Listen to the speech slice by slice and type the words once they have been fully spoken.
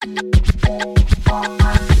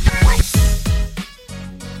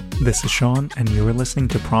This is Sean, and you are listening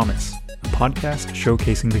to Promise, a podcast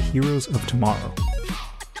showcasing the heroes of tomorrow.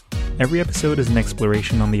 Every episode is an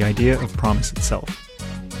exploration on the idea of promise itself.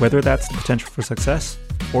 Whether that's the potential for success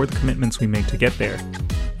or the commitments we make to get there,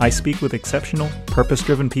 I speak with exceptional,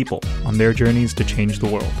 purpose-driven people on their journeys to change the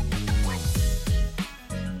world.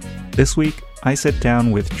 This week, I sit down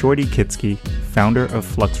with Jordy Kitsky, founder of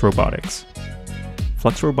Flux Robotics.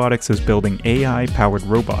 Flux Robotics is building AI-powered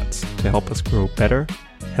robots to help us grow better,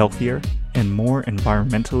 healthier, and more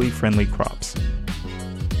environmentally friendly crops.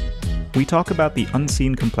 We talk about the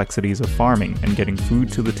unseen complexities of farming and getting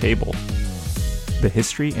food to the table, the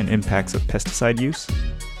history and impacts of pesticide use,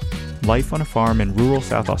 life on a farm in rural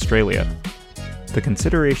South Australia, the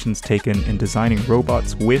considerations taken in designing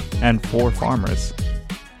robots with and for farmers,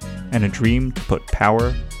 and a dream to put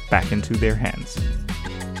power back into their hands.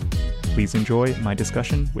 Please enjoy my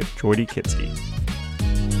discussion with Jordy Kitsky.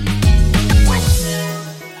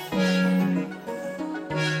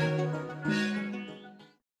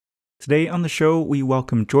 Today on the show, we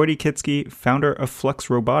welcome Jordy Kitsky, founder of Flux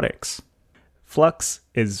Robotics. Flux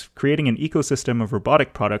is creating an ecosystem of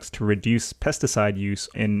robotic products to reduce pesticide use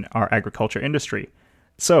in our agriculture industry.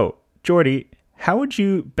 So, Jordy, how would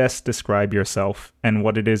you best describe yourself and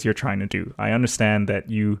what it is you're trying to do? I understand that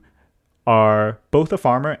you are both a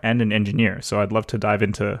farmer and an engineer, so I'd love to dive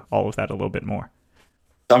into all of that a little bit more.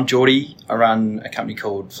 I'm Jordy. I run a company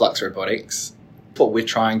called Flux Robotics. What we're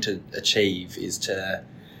trying to achieve is to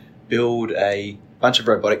build a bunch of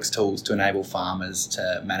robotics tools to enable farmers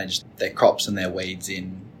to manage their crops and their weeds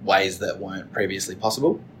in ways that weren't previously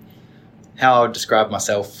possible. How I would describe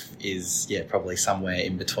myself is, probably somewhere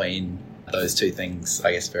in between those two things,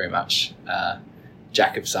 I guess, very much.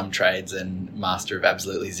 Jack of some trades and master of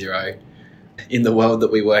absolutely zero. In the world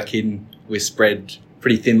that we work in, we're spread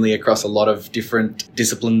pretty thinly across a lot of different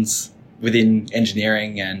disciplines within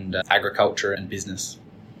engineering and agriculture and business.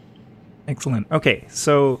 Excellent. Okay,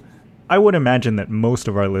 so I would imagine that most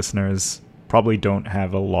of our listeners probably don't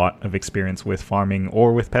have a lot of experience with farming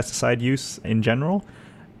or with pesticide use in general.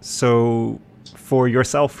 So for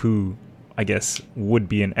yourself, who I guess would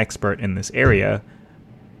be an expert in this area,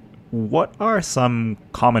 what are some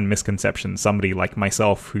common misconceptions somebody like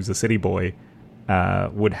myself, who's a city boy,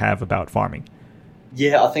 would have about farming?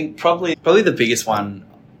 Yeah, I think probably the biggest one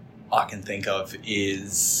I can think of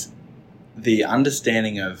is the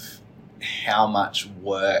understanding of how much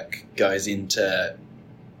work goes into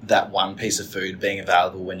that one piece of food being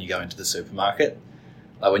available when you go into the supermarket.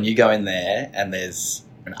 Like when you go in there and there's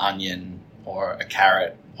an onion or a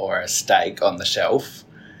carrot or a steak on the shelf,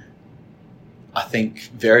 I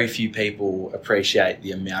think very few people appreciate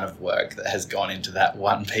the amount of work that has gone into that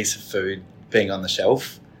one piece of food being on the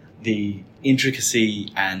shelf. The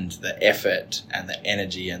intricacy and the effort and the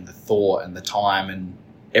energy and the thought and the time and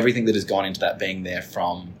everything that has gone into that being there,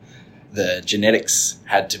 from the genetics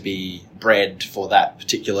had to be bred for that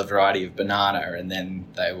particular variety of banana, and then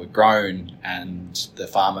they were grown, and the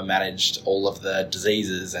farmer managed all of the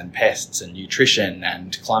diseases and pests and nutrition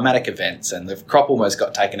and climatic events, and the crop almost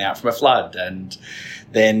got taken out from a flood, and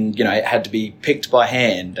then, it had to be picked by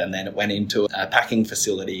hand, and then it went into a packing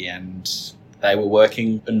facility, and they were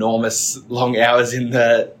working enormous long hours in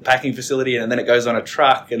the packing facility, and then it goes on a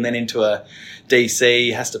truck and then into a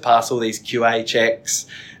DC, has to pass all these QA checks,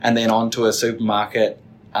 and then onto a supermarket.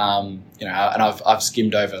 And I've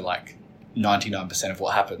skimmed over like 99% of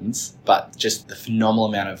what happens, but just the phenomenal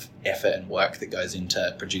amount of effort and work that goes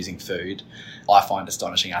into producing food, I find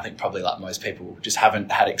astonishing. I think probably like most people just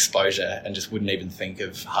haven't had exposure and just wouldn't even think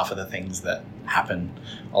of half of the things that happen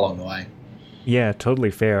along the way. Yeah,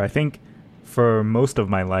 totally fair. I think for most of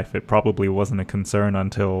my life, it probably wasn't a concern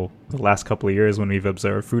until the last couple of years when we've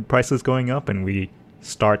observed food prices going up and we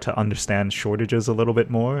start to understand shortages a little bit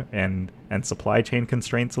more and supply chain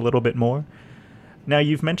constraints a little bit more. Now,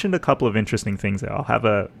 you've mentioned a couple of interesting things there. I'll have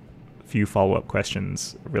a few follow-up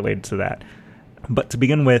questions related to that. But to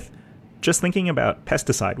begin with, just thinking about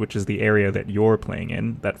pesticide, which is the area that you're playing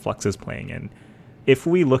in, that Flux is playing in, if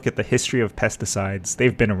we look at the history of pesticides,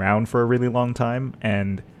 they've been around for a really long time,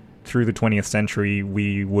 and through the 20th century,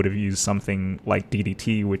 we would have used something like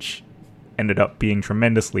DDT, which ended up being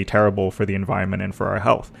tremendously terrible for the environment and for our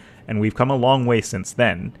health. And we've come a long way since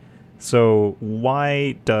then. So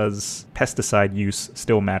why does pesticide use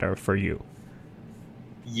still matter for you?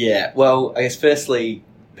 Yeah, well, I guess firstly,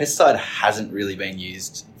 pesticide hasn't really been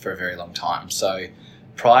used for a very long time. So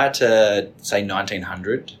prior to, say,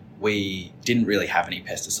 1900, we didn't really have any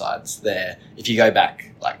pesticides there. If you go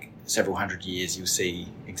back like several hundred years, you'll see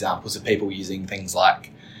examples of people using things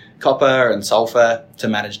like copper and sulfur to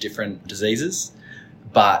manage different diseases.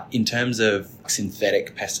 But in terms of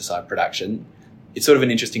synthetic pesticide production, it's sort of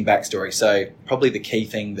an interesting backstory. So probably the key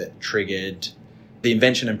thing that triggered the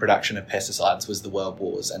invention and production of pesticides was the World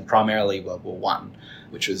Wars, and primarily World War One,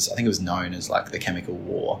 which was, I think it was known as like the Chemical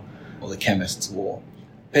War or the Chemists' War.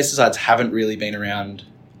 Pesticides haven't really been around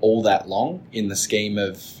all that long in the scheme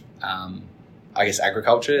of,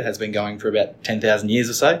 agriculture has been going for about 10,000 years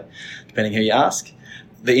or so, depending who you ask.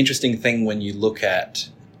 The interesting thing when you look at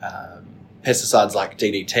pesticides like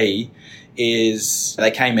DDT is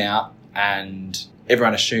they came out and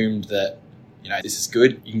everyone assumed that, this is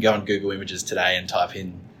good. You can go on Google Images today and type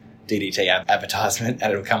in DDT advertisement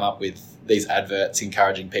and it'll come up with these adverts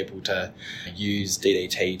encouraging people to use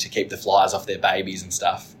DDT to keep the flies off their babies and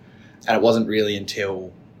stuff. And it wasn't really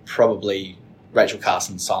until probably Rachel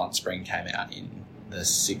Carson's Silent Spring came out in the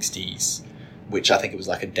 60s, which I think it was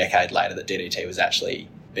like a decade later that DDT was actually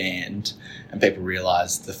banned, and people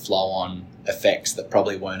realised the flow-on effects that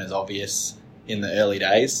probably weren't as obvious in the early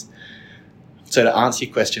days. So to answer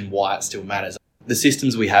your question why it still matters, the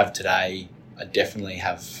systems we have today definitely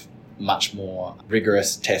have much more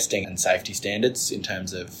rigorous testing and safety standards in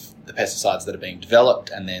terms of the pesticides that are being developed,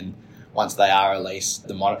 and then once they are released,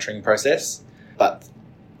 the monitoring process. But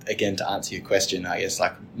again, to answer your question, I guess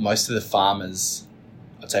like most of the farmers,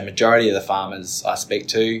 I'd say majority of the farmers I speak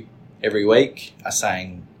to every week are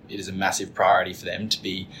saying it is a massive priority for them to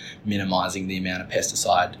be minimising the amount of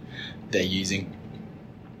pesticide they're using.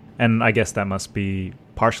 And I guess that must be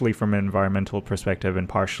partially from an environmental perspective and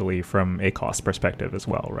partially from a cost perspective as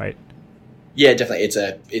well, right? Yeah, definitely.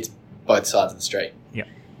 It's both sides of the street. Yeah,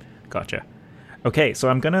 gotcha. Okay, so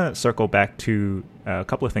I'm going to circle back to a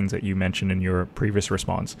couple of things that you mentioned in your previous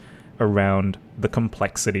response around the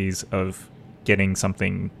complexities of getting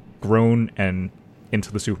something grown and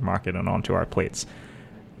into the supermarket and onto our plates.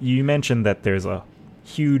 You mentioned that there's a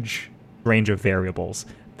huge range of variables.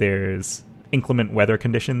 There's inclement weather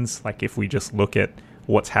conditions, like if we just look at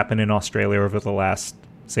what's happened in Australia over the last,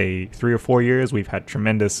 say, 3 or 4 years, we've had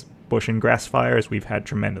tremendous bush and grass fires, we've had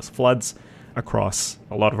tremendous floods across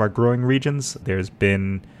a lot of our growing regions. There's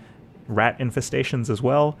been rat infestations as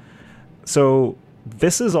well. So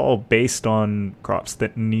this is all based on crops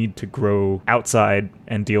that need to grow outside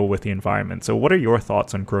and deal with the environment. So what are your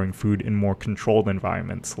thoughts on growing food in more controlled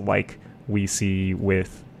environments like we see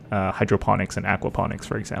with hydroponics and aquaponics,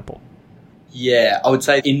 for example? Yeah, I would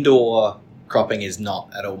say indoor cropping is not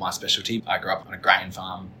at all my specialty. I grew up on a grain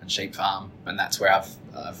farm and sheep farm, and that's where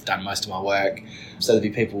I've done most of my work. So there'd be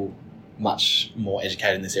people much more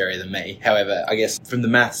educated in this area than me. However, I guess from the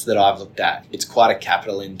maths that I've looked at, it's quite a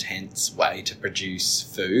capital intense way to produce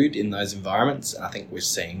food in those environments. And I think we're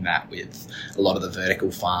seeing that with a lot of the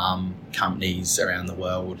vertical farm companies around the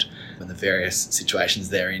world and the various situations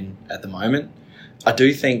they're in at the moment. I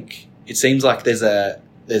do think it seems like there's a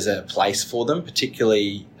place for them,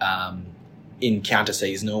 particularly in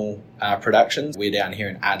counter-seasonal productions. We're down here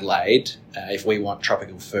in Adelaide. If we want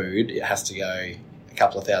tropical food, it has to go a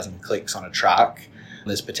couple of thousand clicks on a truck.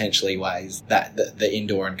 There's potentially ways that the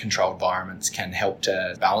indoor and controlled environments can help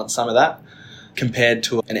to balance some of that, compared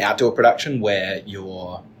to an outdoor production where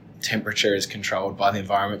your temperature is controlled by the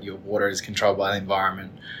environment, your water is controlled by the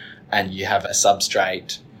environment, and you have a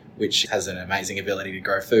substrate which has an amazing ability to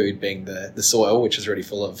grow food, being the soil, which is really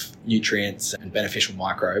full of nutrients and beneficial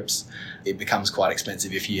microbes. It becomes quite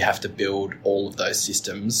expensive if you have to build all of those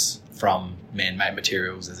systems from man-made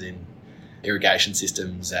materials, as in irrigation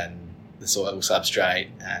systems and the soil substrate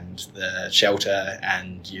and the shelter,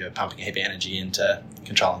 and you're pumping a heap of energy into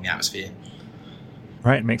controlling the atmosphere.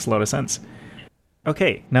 Right, makes a lot of sense.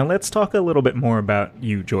 Okay, now let's talk a little bit more about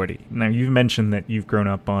you, Jordy. Now, you've mentioned that you've grown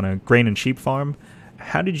up on a grain and sheep farm.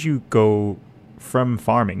 How did you go from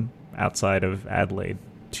farming outside of Adelaide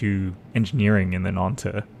to engineering and then on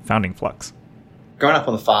to founding Flux? Growing up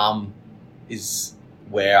on the farm is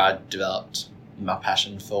where I developed my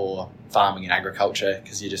passion for farming and agriculture,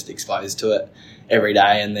 because you're just exposed to it every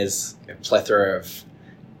day and there's a plethora of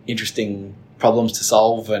interesting problems to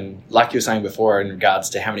solve. And like you were saying before, in regards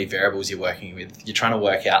to how many variables you're working with, you're trying to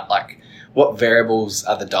work out like what variables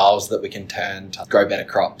are the dials that we can turn to grow better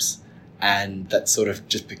crops. And that sort of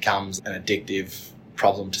just becomes an addictive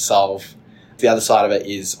problem to solve. The other side of it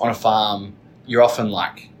is, on a farm, you're often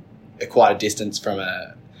like quite a distance from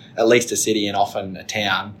at least a city and often a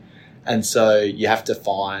town. And so you have to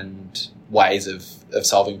find ways of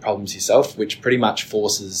solving problems yourself, which pretty much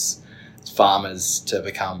forces farmers to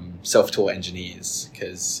become self-taught engineers,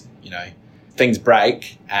 because, things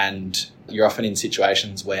break and you're often in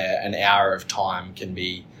situations where an hour of time can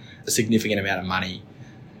be a significant amount of money.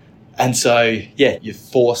 And so, yeah, you're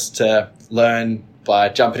forced to learn by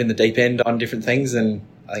jumping in the deep end on different things. And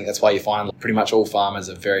I think that's why you find pretty much all farmers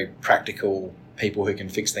are very practical people who can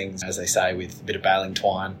fix things, as they say, with a bit of baling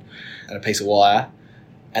twine and a piece of wire.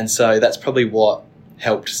 And so that's probably what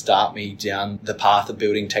helped start me down the path of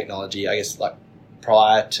building technology. I guess like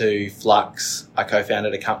prior to Flux, I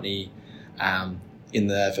co-founded a company in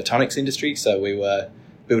the photonics industry. So we were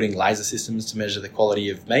building laser systems to measure the quality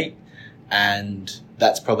of meat. And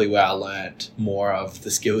that's probably where I learnt more of the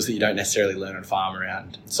skills that you don't necessarily learn on a farm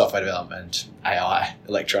around software development, AI,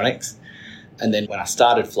 electronics. And then when I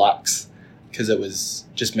started Flux, because it was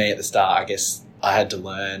just me at the start, I guess I had to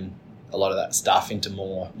learn a lot of that stuff into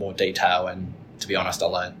more detail. And to be honest, I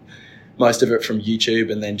learned most of it from YouTube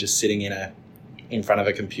and then just sitting in front of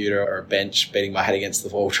a computer or a bench, beating my head against the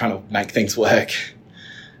wall, trying to make things work.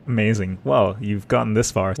 Amazing. Well, you've gotten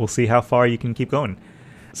this far. We'll see how far you can keep going.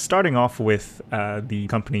 Starting off with the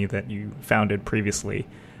company that you founded previously,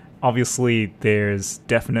 obviously there's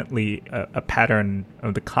definitely a pattern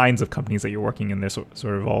of the kinds of companies that you're working in. They're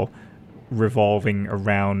sort of all revolving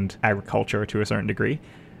around agriculture to a certain degree.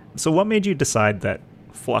 So what made you decide that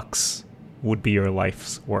Flux would be your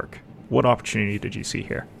life's work? What opportunity did you see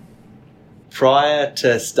here? Prior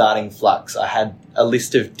to starting Flux, I had a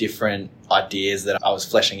list of different ideas that I was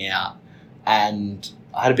fleshing out, and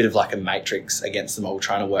I had a bit of like a matrix against them all,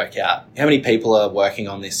 trying to work out how many people are working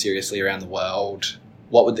on this seriously around the world,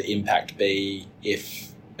 what would the impact be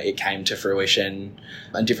if it came to fruition,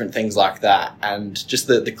 and different things like that. And just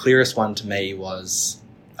the clearest one to me was,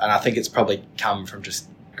 and I think it's probably come from just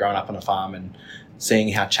growing up on a farm and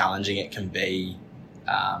seeing how challenging it can be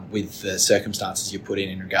with the circumstances you put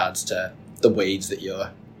in regards to the weeds that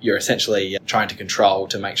you're essentially trying to control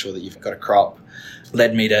to make sure that you've got a crop,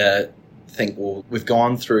 led me to think, well, we've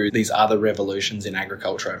gone through these other revolutions in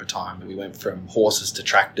agriculture over time. We went from horses to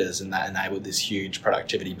tractors, and that enabled this huge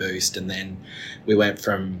productivity boost. And then we went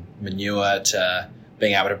from manure to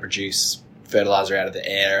being able to produce fertilizer out of the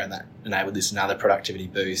air, and that enabled this another productivity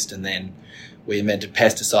boost. And then we invented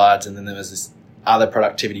pesticides, and then there was this other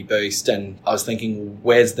productivity boost. And I was thinking,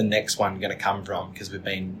 where's the next one going to come from? Because we've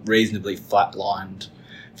been reasonably flatlined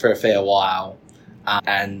for a fair while.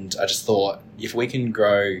 And I just thought, if we can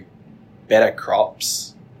grow better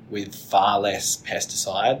crops with far less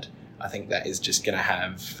pesticide, I think that is just going to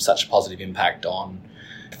have such a positive impact on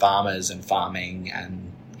farmers and farming and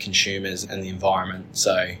consumers and the environment.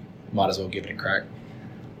 So might as well give it a crack.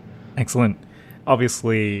 Excellent.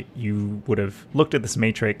 Obviously, you would have looked at this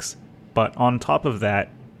matrix, but on top of that,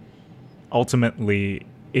 ultimately,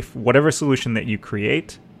 if whatever solution that you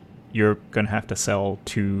create, you're going to have to sell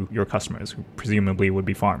to your customers, who presumably would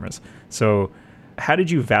be farmers. So how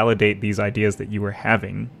did you validate these ideas that you were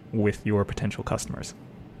having with your potential customers?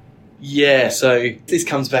 Yeah, so this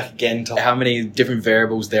comes back again to how many different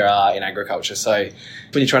variables there are in agriculture. So when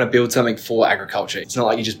you're trying to build something for agriculture, it's not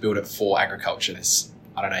like you just build it for agriculture. There's,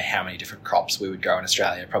 I don't know how many different crops we would grow in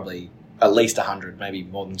Australia, probably at least 100, maybe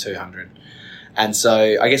more than 200. And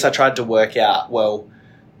so I guess I tried to work out, well,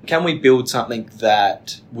 can we build something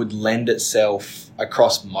that would lend itself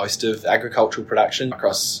across most of agricultural production,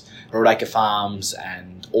 across broadacre farms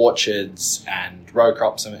and orchards and row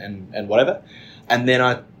crops and whatever? And then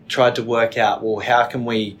I tried to work out, well, how can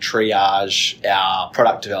we triage our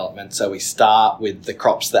product development? So we start with the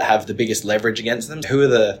crops that have the biggest leverage against them. Who are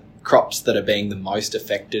the crops that are being the most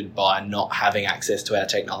affected by not having access to our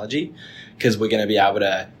technology? Because we're going to be able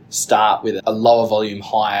to start with a lower volume,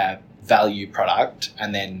 higher value product.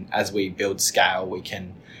 And then as we build scale, we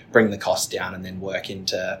can bring the cost down and then work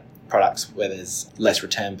into products where there's less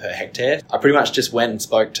return per hectare. I pretty much just went and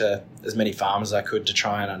spoke to as many farmers as I could to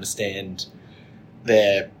try and understand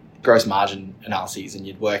their gross margin analyses, and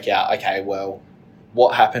you'd work out, okay, well,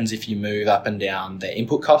 what happens if you move up and down their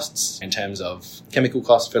input costs in terms of chemical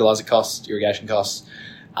costs, fertilizer costs, irrigation costs,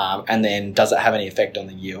 and then does it have any effect on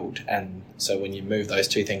the yield? And so when you move those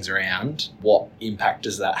two things around, what impact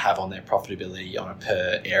does that have on their profitability on a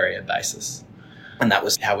per area basis? And that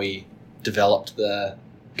was how we developed the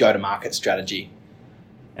go-to-market strategy.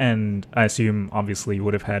 And I assume, obviously, you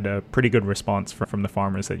would have had a pretty good response from the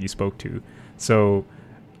farmers that you spoke to. So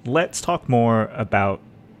let's talk more about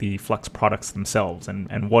the Flux products themselves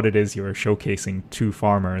and what it is you're showcasing to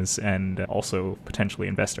farmers and also potentially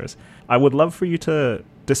investors. I would love for you to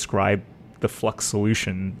describe the Flux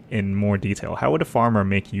solution in more detail. How would a farmer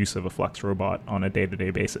make use of a Flux robot on a day-to-day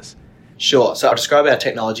basis? Sure. So I'll describe our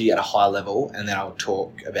technology at a high level, and then I'll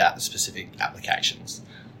talk about the specific applications.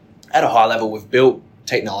 At a high level, we've built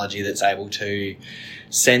technology that's able to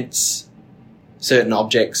sense certain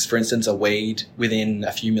objects, for instance, a weed, within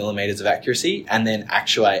a few millimeters of accuracy, and then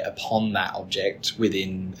actuate upon that object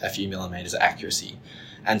within a few millimeters of accuracy.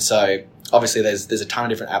 And so obviously there's a ton of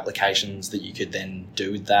different applications that you could then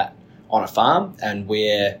do with that on a farm, and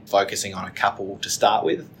we're focusing on a couple to start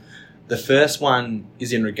with. The first one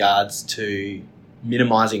is in regards to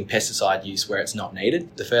minimising pesticide use where it's not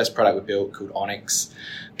needed. The first product we built, called Onyx,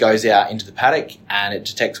 goes out into the paddock and it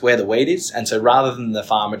detects where the weed is. And so rather than the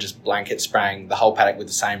farmer just blanket spraying the whole paddock with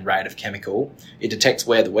the same rate of chemical, it detects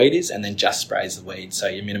where the weed is and then just sprays the weed. So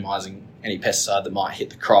you're minimising any pesticide that might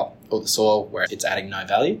hit the crop or the soil where it's adding no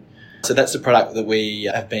value. So that's the product that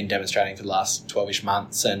we have been demonstrating for the last 12-ish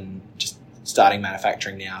months and just starting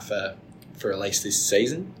manufacturing now for release this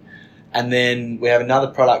season. And then we have another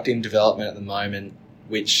product in development at the moment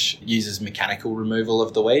which uses mechanical removal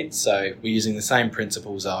of the weed. So we're using the same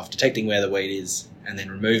principles of detecting where the weed is and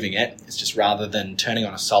then removing it. It's just rather than turning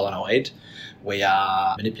on a solenoid, we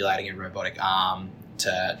are manipulating a robotic arm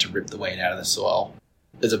to rip the weed out of the soil.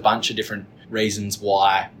 There's a bunch of different reasons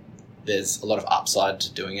why there's a lot of upside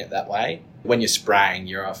to doing it that way. When you're spraying,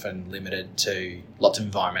 you're often limited to lots of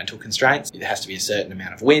environmental constraints. It has to be a certain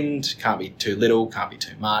amount of wind, can't be too little, can't be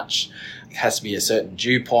too much. It has to be a certain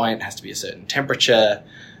dew point, has to be a certain temperature.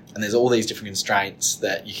 And there's all these different constraints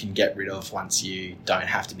that you can get rid of once you don't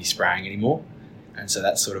have to be spraying anymore. And so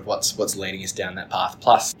that's sort of what's leading us down that path.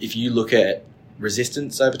 Plus, if you look at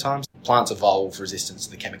resistance over time, plants evolve resistance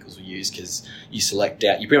to the chemicals we use because you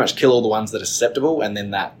pretty much kill all the ones that are susceptible, and then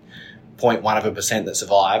that 0.1% that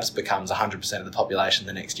survives becomes 100% of the population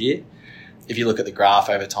the next year. If you look at the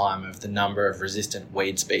graph over time of the number of resistant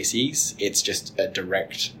weed species, it's just a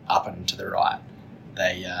direct up and to the right.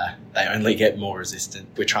 They only get more resistant.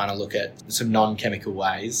 We're trying to look at some non-chemical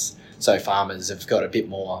ways so farmers have got a bit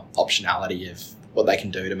more optionality of what they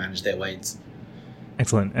can do to manage their weeds.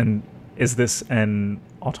 Excellent. And is this an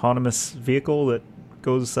autonomous vehicle that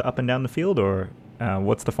goes up and down the field, or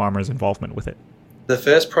what's the farmer's involvement with it? The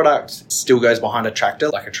first product still goes behind a tractor,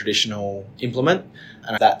 like a traditional implement,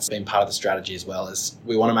 and that's been part of the strategy as well. Is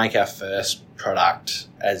we want to make our first product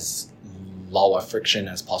as lower friction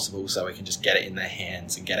as possible so we can just get it in their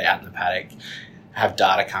hands and get it out in the paddock, have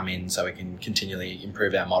data come in so we can continually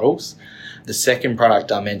improve our models. The second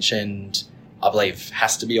product I mentioned, I believe,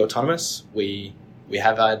 has to be autonomous. We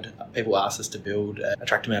have had people ask us to build a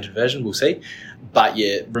tractor-mounted version, we'll see. But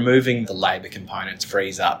yeah, removing the labour components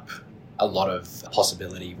frees up a lot of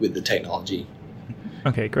possibility with the technology.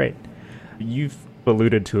 Okay, great. You've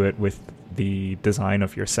alluded to it with the design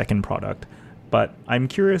of your second product, but I'm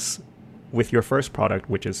curious, with your first product,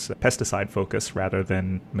 which is pesticide focused rather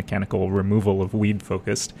than mechanical removal of weed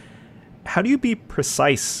focused, how do you be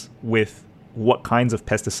precise with what kinds of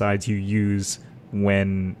pesticides you use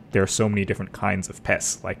when there are so many different kinds of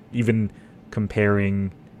pests? Like even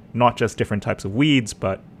comparing not just different types of weeds,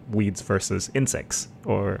 but weeds versus insects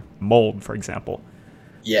or mold, for example.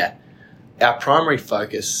 Yeah. Our primary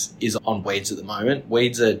focus is on weeds at the moment.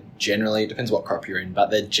 Weeds are generally, it depends what crop you're in, but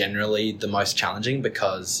they're generally the most challenging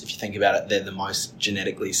because if you think about it, they're the most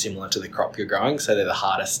genetically similar to the crop you're growing, so they're the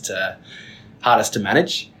hardest to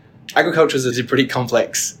manage. Agriculture is a pretty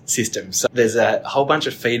complex system. So there's a whole bunch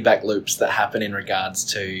of feedback loops that happen in regards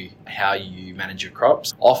to how you manage your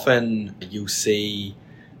crops. Often you'll see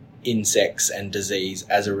insects and disease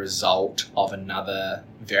as a result of another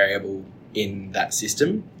variable in that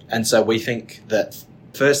system. And so we think that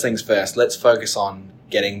first things first, let's focus on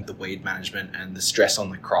getting the weed management and the stress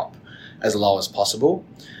on the crop as low as possible.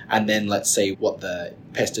 And then let's see what the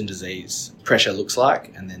pest and disease pressure looks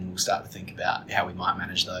like. And then we'll start to think about how we might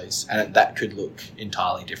manage those. And that could look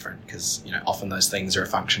entirely different because, often those things are a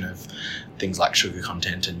function of things like sugar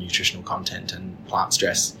content and nutritional content and plant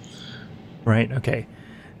stress. Right. Okay.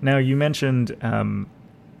 Now, you mentioned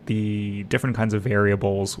the different kinds of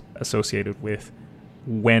variables associated with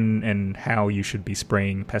when and how you should be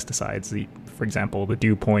spraying pesticides. For example, the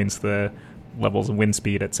dew points, the levels of wind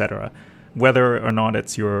speed, etc. Whether or not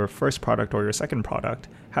it's your first product or your second product,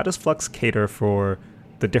 how does Flux cater for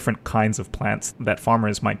the different kinds of plants that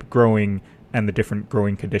farmers might be growing and the different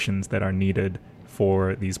growing conditions that are needed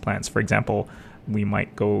for these plants? For example, we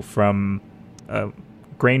might go from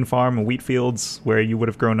grain farm and wheat fields where you would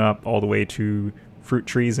have grown up all the way to fruit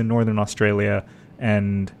trees in northern Australia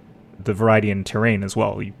and the variety in terrain as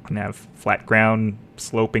well. You can have flat ground,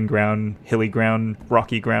 sloping ground, hilly ground,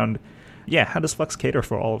 rocky ground. Yeah, how does Flux cater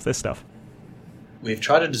for all of this stuff? We've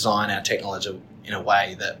tried to design our technology in a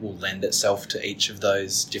way that will lend itself to each of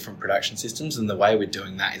those different production systems, and the way we're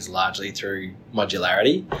doing that is largely through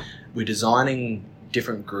modularity. We're designing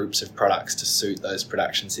different groups of products to suit those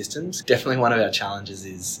production systems. Definitely one of our challenges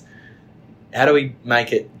is how do we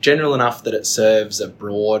make it general enough that it serves a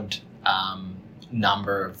broad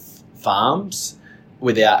number of farms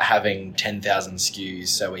without having 10,000 SKUs.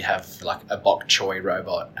 So we have like a bok choy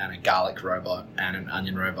robot and a garlic robot and an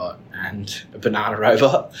onion robot and a banana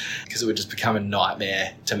robot, because it would just become a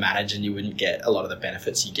nightmare to manage and you wouldn't get a lot of the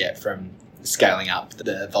benefits you get from scaling up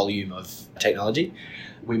the volume of technology.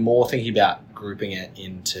 We're more thinking about grouping it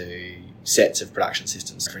into sets of production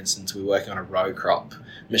systems. For instance, we're working on a row crop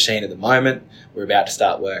machine at the moment. We're about to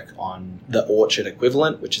start work on the orchard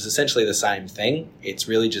equivalent, which is essentially the same thing. It's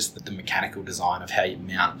really just the mechanical design of how you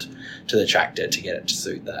mount to the tractor to get it to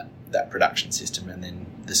suit that production system, and then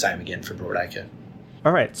the same again for broadacre.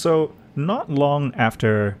 All right, so not long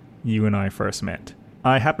after you and I first met,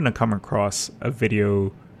 I happened to come across a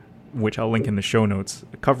video, which I'll link in the show notes,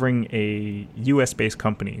 covering a US-based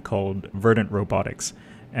company called Verdant Robotics.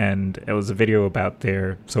 And it was a video about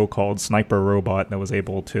their so-called sniper robot that was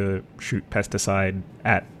able to shoot pesticide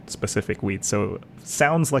at specific weeds. So it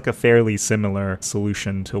sounds like a fairly similar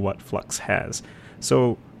solution to what Flux has.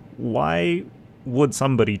 So why would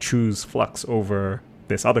somebody choose Flux over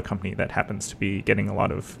this other company that happens to be getting a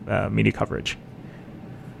lot of media coverage?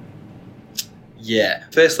 Yeah.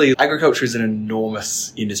 Firstly, agriculture is an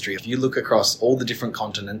enormous industry. If you look across all the different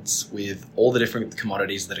continents with all the different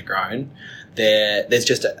commodities that are grown, there's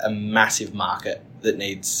just a massive market that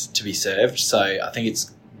needs to be served. So I think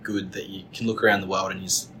it's good that you can look around the world and you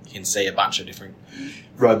can see a bunch of different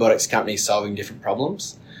robotics companies solving different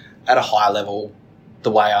problems. At a high level,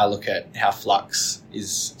 the way I look at how Flux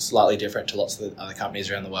is slightly different to lots of the other companies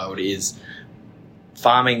around the world is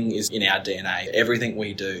farming is in our DNA. Everything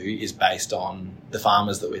we do is based on the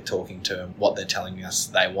farmers that we're talking to and what they're telling us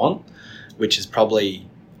they want, which is probably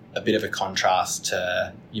a bit of a contrast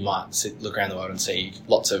to, you might look around the world and see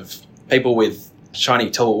lots of people with shiny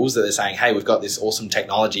tools that they're saying, hey, we've got this awesome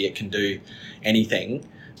technology, it can do anything.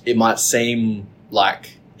 It might seem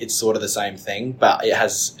like it's sort of the same thing, but it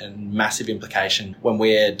has a massive implication when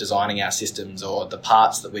we're designing our systems, or the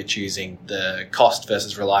parts that we're choosing, the cost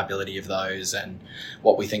versus reliability of those, and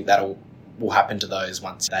what we think will happen to those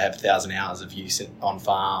once they have 1,000 hours of use on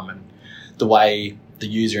farm, and the way the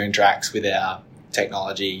user interacts with our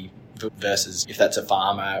technology versus if that's a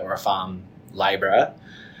farmer or a farm labourer.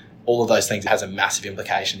 All of those things has a massive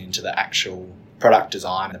implication into the actual product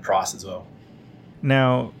design and the price as well.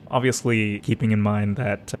 Now, obviously, keeping in mind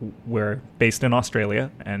that we're based in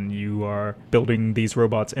Australia and you are building these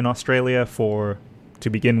robots in Australia to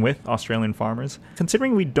begin with, Australian farmers,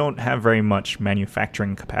 considering we don't have very much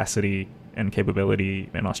manufacturing capacity and capability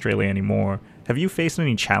in Australia anymore, have you faced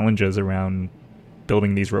any challenges around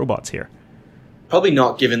building these robots here? Probably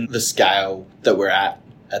not, given the scale that we're at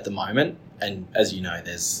the moment. And as you know,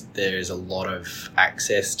 there's a lot of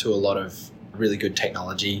access to a lot of really good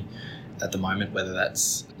technology at the moment, whether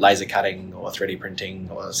that's laser cutting or 3D printing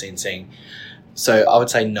or CNCing. So I would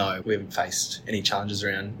say no, we haven't faced any challenges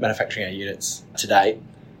around manufacturing our units to date.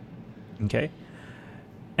 Okay.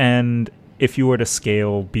 And if you were to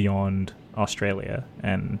scale beyond Australia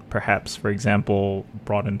and perhaps, for example,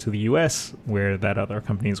 broaden to the US where that other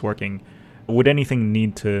company is working, would anything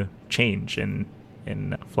need to change in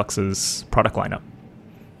Flux's product lineup?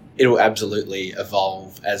 It'll absolutely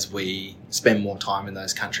evolve as we spend more time in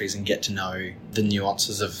those countries and get to know the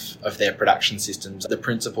nuances of their production systems. The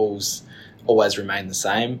principles always remain the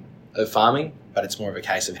same of farming, but it's more of a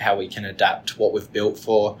case of how we can adapt what we've built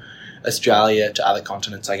for Australia to other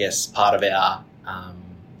continents. I guess part of our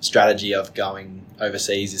strategy of going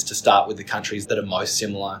overseas is to start with the countries that are most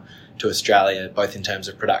similar to Australia, both in terms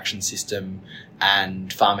of production system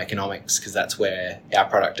and farm economics, because that's where our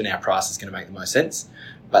product and our price is going to make the most sense.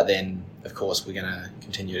 But then, of course, we're going to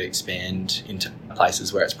continue to expand into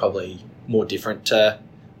places where it's probably more different to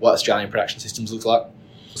what Australian production systems look like.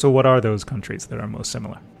 So what are those countries that are most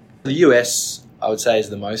similar? The US, I would say, is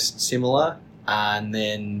the most similar, and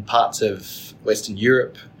then parts of Western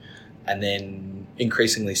Europe, and then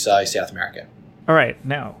increasingly so South America. All right,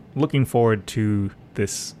 now, looking forward to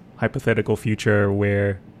this hypothetical future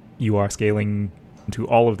where you are scaling to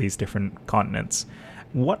all of these different continents.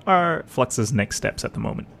 What are Flux's next steps at the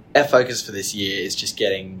moment? Our focus for this year is just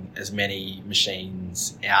getting as many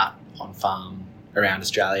machines out on farm around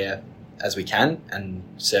Australia as we can and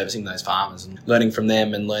servicing those farmers and learning from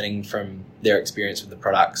them and learning from their experience with the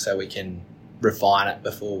product so we can refine it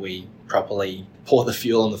before we properly pour the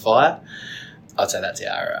fuel on the fire. I'd say that's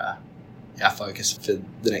our focus for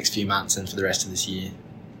the next few months and for the rest of this year.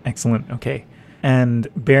 Excellent. Okay. And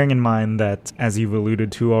bearing in mind that, as you've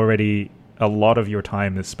alluded to already, a lot of your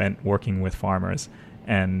time is spent working with farmers,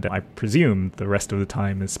 and I presume the rest of the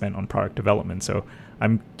time is spent on product development. So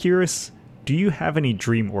I'm curious Do you have any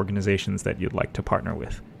dream organizations that you'd like to partner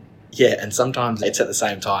with? Yeah, and sometimes it's at the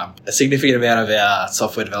same time. A significant amount of our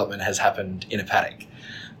software development has happened in a paddock.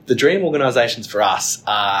 The dream organisations for us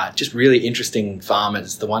are just really interesting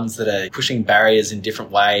farmers, the ones that are pushing barriers in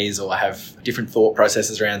different ways or have different thought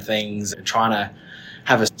processes around things and trying to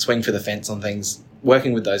have a swing for the fence on things.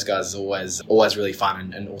 Working with those guys is always really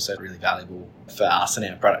fun and also really valuable for us and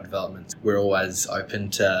our product development. We're always open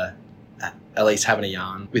to at least having a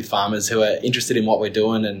yarn with farmers who are interested in what we're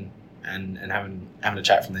doing and having a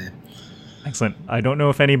chat from there. Excellent. I don't know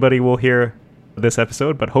if anybody will hear this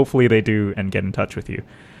episode, but hopefully they do and get in touch with you.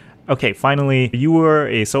 Okay, finally, you were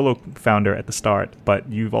a solo founder at the start, but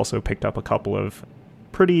you've also picked up a couple of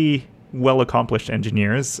pretty well-accomplished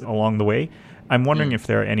engineers along the way. I'm wondering if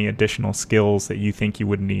there are any additional skills that you think you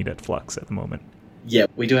would need at Flux at the moment. Yeah,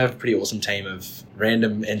 we do have a pretty awesome team of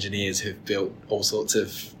random engineers who've built all sorts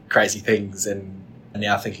of crazy things and are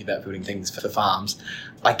now thinking about building things for farms.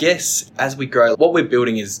 I guess as we grow, what we're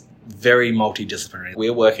building is very multidisciplinary.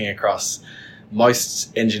 We're working across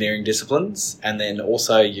most engineering disciplines, and then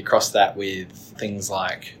also you cross that with things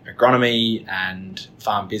like agronomy and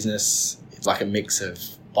farm business. It's like a mix of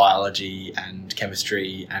biology and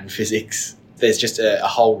chemistry and physics. There's just a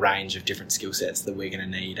whole range of different skill sets that we're going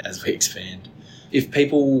to need as we expand. If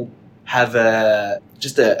people have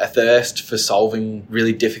just a thirst for solving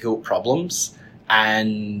really difficult problems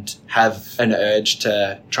and have an urge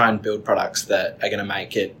to try and build products that are going to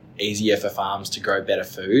make it easier for farms to grow better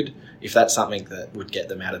food, if that's something that would get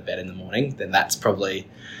them out of bed in the morning, then that's probably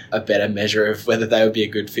a better measure of whether they would be a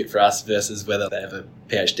good fit for us versus whether they have a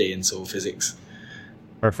PhD in soil physics.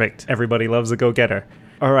 Perfect. Everybody loves a go-getter.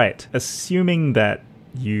 All right. Assuming that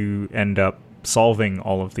you end up solving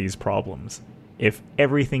all of these problems, if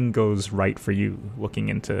everything goes right for you looking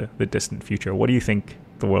into the distant future, what do you think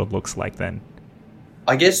the world looks like then?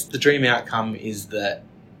 I guess the dream outcome is that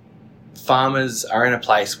farmers are in a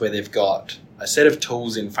place where they've got a set of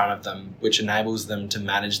tools in front of them which enables them to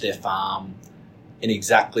manage their farm in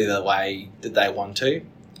exactly the way that they want to.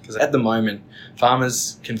 Because at the moment,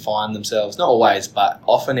 farmers can find themselves, not always, but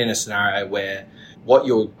often in a scenario where what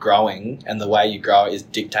you're growing and the way you grow it is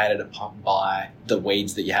dictated upon by the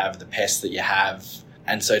weeds that you have, the pests that you have.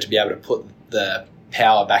 And so to be able to put the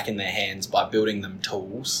power back in their hands by building them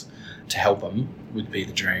tools to help them would be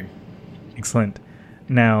the dream. Excellent.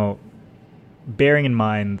 Now, bearing in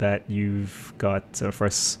mind that you've got the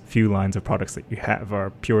first few lines of products that you have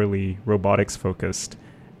are purely robotics focused,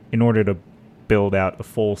 in order to build out a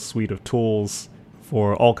full suite of tools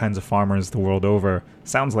for all kinds of farmers the world over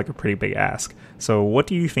sounds like a pretty big ask. So what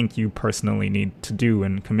do you think you personally need to do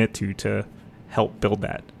and commit to help build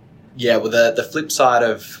that? Yeah, well, the flip side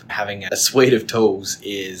of having a suite of tools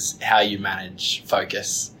is how you manage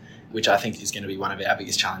focus, which I think is going to be one of our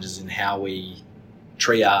biggest challenges in how we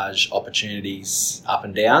triage opportunities up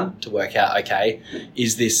and down to work out, okay,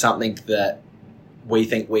 is this something that we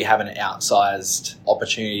think we have an outsized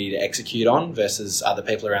opportunity to execute on versus other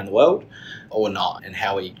people around the world or not, and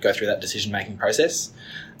how we go through that decision-making process.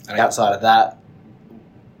 And outside of that,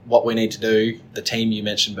 what we need to do, the team you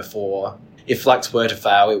mentioned before, if Flux were to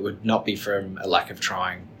fail, it would not be from a lack of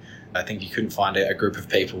trying. I think you couldn't find a group of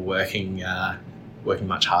people working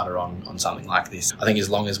much harder on something like this. I think as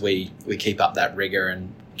long as we keep up that rigour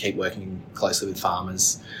and keep working closely with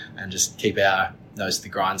farmers and just keep our nose to the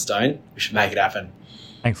grindstone, we should make it happen.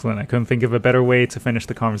 Excellent. I couldn't think of a better way to finish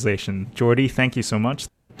the conversation. Jordy, thank you so much.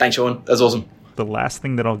 Thanks, Sean. That was awesome. The last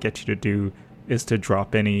thing that I'll get you to do is to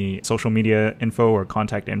drop any social media info or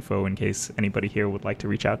contact info in case anybody here would like to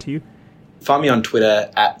reach out to you. Find me on Twitter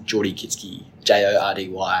at Jordy Kitske,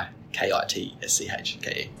 JordyKitske.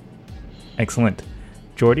 Excellent.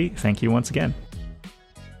 Jordy, thank you once again.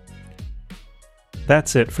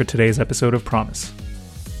 That's it for today's episode of Promise.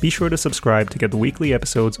 Be sure to subscribe to get the weekly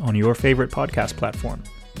episodes on your favorite podcast platform.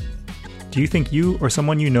 Do you think you or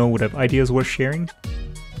someone you know would have ideas worth sharing?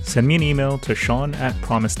 Send me an email to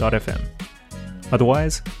sean@promise.fm.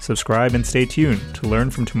 Otherwise, subscribe and stay tuned to learn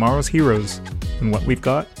from tomorrow's heroes, and what we've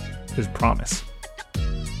got is promise.